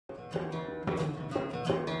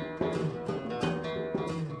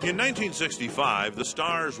In 1965, the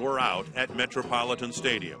Stars were out at Metropolitan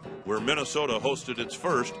Stadium, where Minnesota hosted its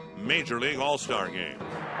first Major League All-Star game.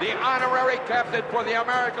 The honorary captain for the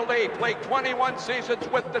American League played 21 seasons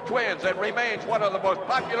with the Twins and remains one of the most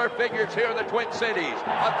popular figures here in the Twin Cities.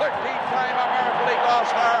 A 13-time American League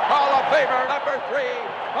All-Star, Hall of Famer, number 3,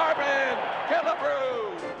 Marvin Killebrew.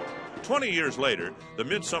 20 years later, the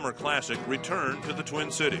Midsummer Classic returned to the Twin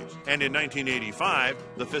Cities. And in 1985,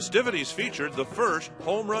 the festivities featured the first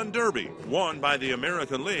Home Run Derby, won by the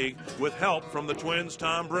American League with help from the Twins'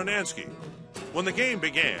 Tom Brunansky. When the game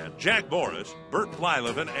began, Jack Morris, Bert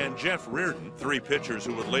Blyleven, and Jeff Reardon, 3 pitchers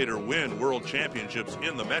who would later win world championships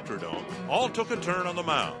in the Metrodome, all took a turn on the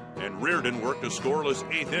mound, and Reardon worked a scoreless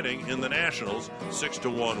 8th inning in the Nationals'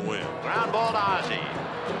 6-1 win. Ground ball to Ozzie.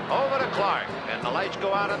 Over to Clark, and the lights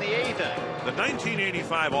go out in the 8th inning. The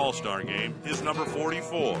 1985 All-Star Game is number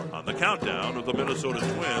 44 on the countdown of the Minnesota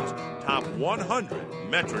Twins' top 100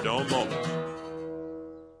 Metrodome moments.